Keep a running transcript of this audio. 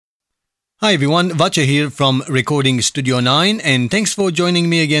Hi everyone, Vacha here from Recording Studio 9 and thanks for joining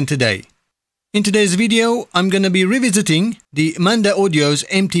me again today. In today's video, I'm going to be revisiting the Manda Audio's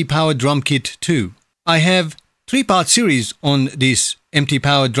MT PowerDrumKit 2. I have 3-part series on this MT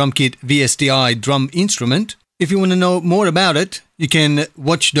PowerDrumKit VSTi drum instrument. If you want to know more about it, you can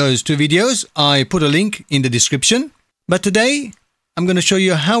watch those 2 videos. I put a link in the description. But today, I'm going to show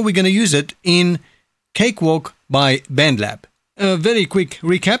you how we're going to use it in Cakewalk by Bandlab. A very quick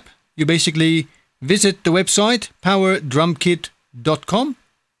recap. You basically visit the website PowerDrumKit2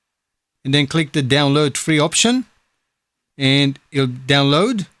 and then click the download free option and it'll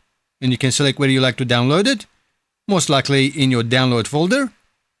download and you can select where you like to download it, most likely in your download folder,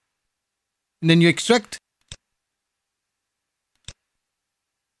 and then you extract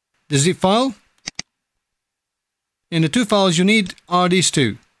the zip file, and the 2 files you need are these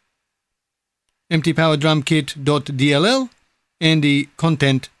 2, mtpowerdrumkit.dll and the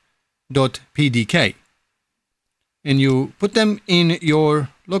content.pdk, and you put them in your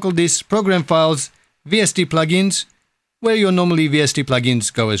local disk program files VST plugins where your normally VST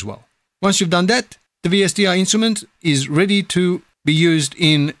plugins go as well. Once you've done that, the VSTi instrument is ready to be used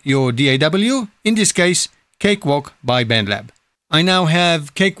in your DAW, in this case Cakewalk by Bandlab. I now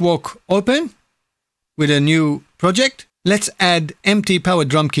have Cakewalk open with a new project. Let's add MT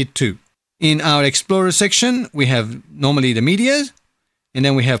PowerDrumKit 2. In our Explorer section we have normally the media, and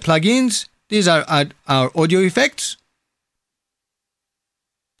then we have plugins. These are our audio effects.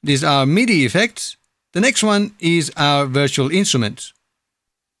 These are MIDI effects. The next one is our virtual instruments.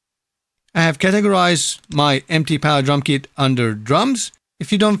 I have categorized my MT PowerDrumKit under drums.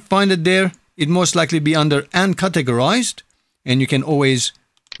 If you don't find it there, it most likely be under uncategorized, and you can always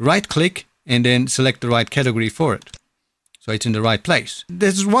right click and then select the right category for it, so it's in the right place.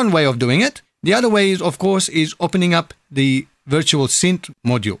 This is one way of doing it. The other way is, of course, is opening up the virtual synth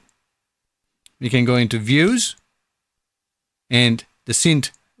module. We can go into views and the synth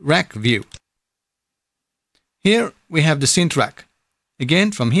rack view. Here we have the synth rack.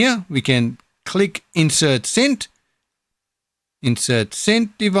 Again, from here we can click insert synth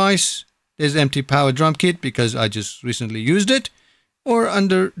device. There's MT PowerDrumKit because I just recently used it, or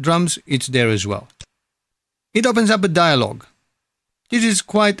under drums it's there as well. It opens up a dialog. This is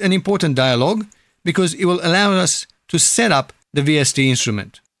quite an important dialog because it will allow us to set up the VST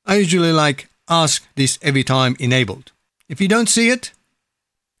instrument. I usually like ask this every time enabled. If you don't see it,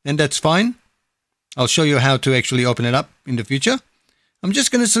 then that's fine. I'll show you how to actually open it up in the future. I'm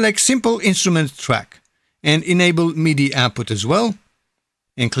just going to select simple instrument track and enable MIDI output as well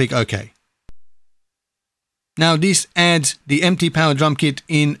and click OK. Now this adds the MT PowerDrumKit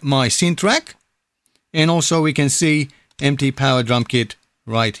in my synth rack, and also we can see MT PowerDrumKit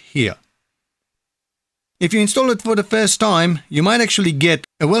right here. If you install it for the first time, you might actually get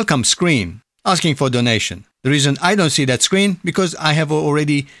a welcome screen asking for donation. The reason I don't see that screen because I have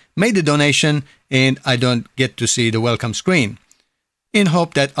already made the donation and I don't get to see the welcome screen, in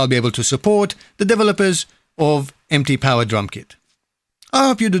hope that I'll be able to support the developers of MT PowerDrumKit. I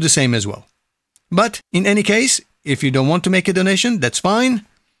hope you do the same as well. But in any case, if you don't want to make a donation, that's fine.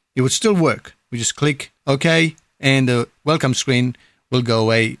 It would still work. We just click OK and the welcome screen will go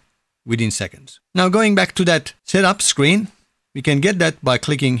away within seconds. Now going back to that setup screen, we can get that by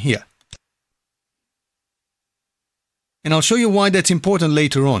clicking here. And I'll show you why that's important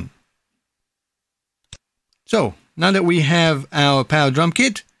later on. So now that we have our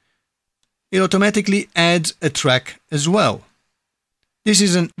PowerDrumKit, it automatically adds a track as well. This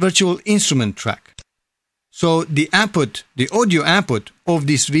is a virtual instrument track. So the output, the audio output of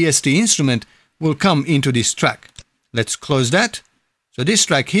this VST instrument will come into this track. Let's close that. So this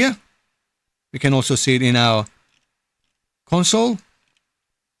track here, we can also see it in our console.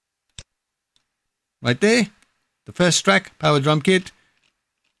 Right there, the first track, PowerDrumKit.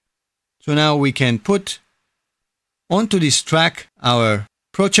 So now we can put onto this track our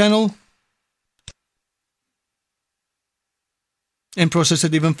Pro channel and process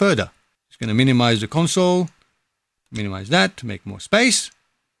it even further. Just going to minimize the console, minimize that to make more space.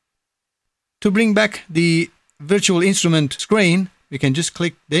 To bring back the virtual instrument screen, we can just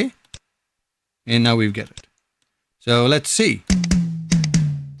click there. And now we've got it. So let's see.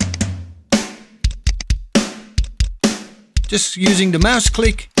 Just using the mouse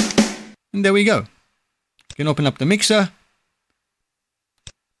click, and there we go. You can open up the mixer,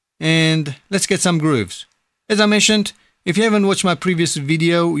 and let's get some grooves. As I mentioned, if you haven't watched my previous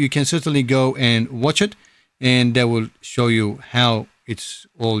video, you can certainly go and watch it, and that will show you how it's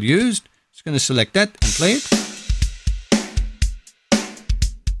all used. Just going to select that and play it.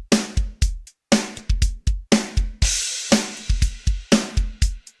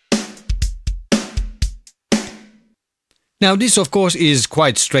 Now this of course is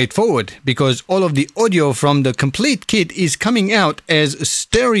quite straightforward because all of the audio from the complete kit is coming out as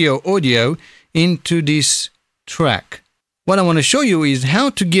stereo audio into this track. What I want to show you is how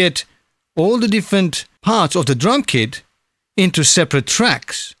to get all the different parts of the drum kit into separate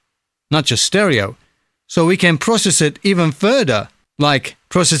tracks, not just stereo, so we can process it even further, like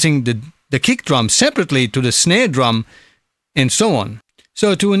processing the kick drum separately to the snare drum and so on.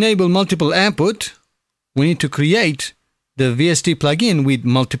 So to enable multiple output, we need to create the VST plugin with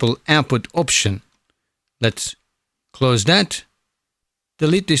multiple output option. Let's close that,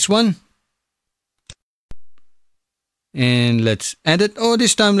 delete this one, and let's add it. Oh,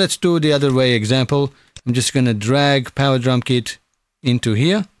 this time let's do the other way example. I'm just going to drag PowerDrumKit into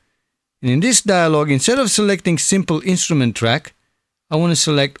here. And in this dialog, instead of selecting simple instrument track, I want to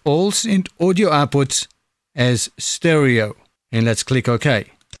select all synth audio outputs as stereo. And let's click OK.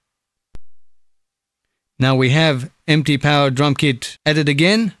 Now we have empty PowerDrumKit added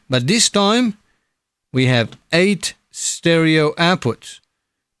again, but this time we have 8 stereo outputs,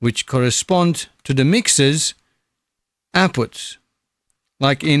 which correspond to the mixer's outputs.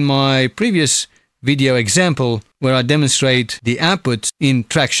 Like in my previous video example where I demonstrate the outputs in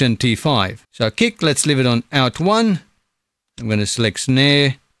traction T5. So kick, let's leave it on out 1. I'm going to select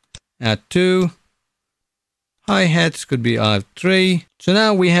snare, out 2. Hi-hats could be out 3. So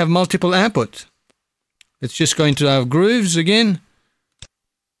now we have multiple outputs. Let's just go into our grooves again.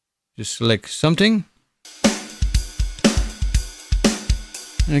 Just select something.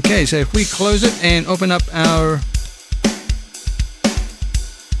 Okay, so if we close it and open up our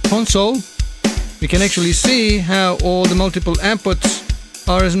console, we can actually see how all the multiple outputs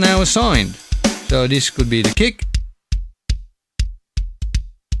are now assigned. So this could be the kick.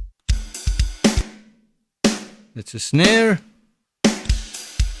 That's a snare.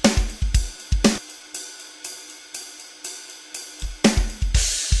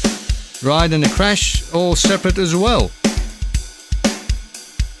 Ride and a crash, all separate as well.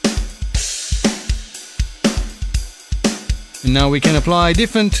 And now we can apply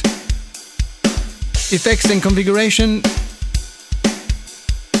different effects and configuration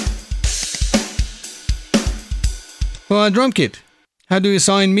for our drum kit. How do we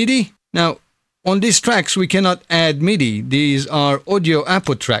assign MIDI? Now, on these tracks, we cannot add MIDI. These are audio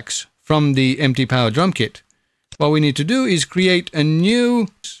output tracks from the empty PowerDrumKit. What we need to do is create a new,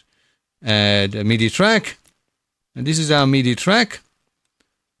 add a MIDI track. And this is our MIDI track.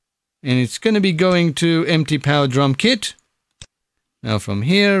 And it's going to be going to empty PowerDrumKit. Now from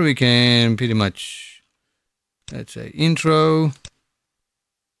here, we can pretty much, let's say intro,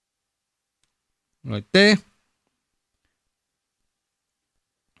 right there.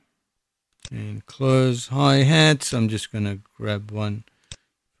 And close hi-hats. I'm just going to grab one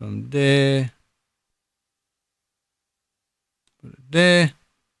from there. Put it there.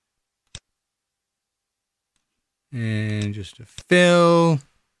 And just a fill.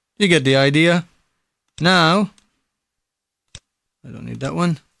 You get the idea. Now, I don't need that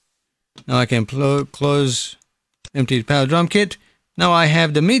one. Now I can close empty PowerDrumKit. Now I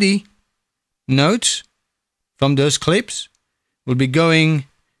have the MIDI notes from those clips will be going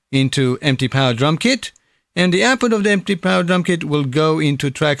into empty PowerDrumKit, and the output of the empty PowerDrumKit will go into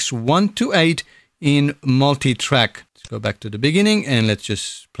tracks 1 to 8 in multi-track. Let's go back to the beginning and let's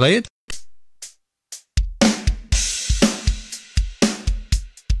just play it.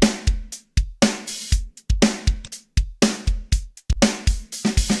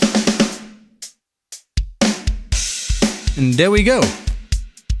 And there we go.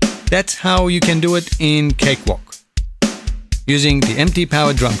 That's how you can do it in Cakewalk using the empty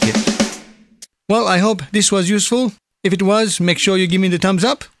PowerDrumKit. Well, I hope this was useful. If it was, make sure you give me the thumbs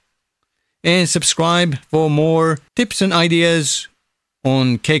up and subscribe for more tips and ideas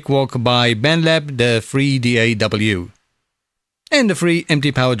on Cakewalk by Bandlab, the free DAW, and the free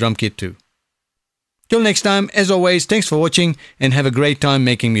empty PowerDrumKit too. Till next time, as always, thanks for watching and have a great time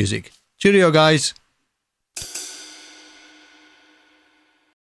making music. Cheerio, guys!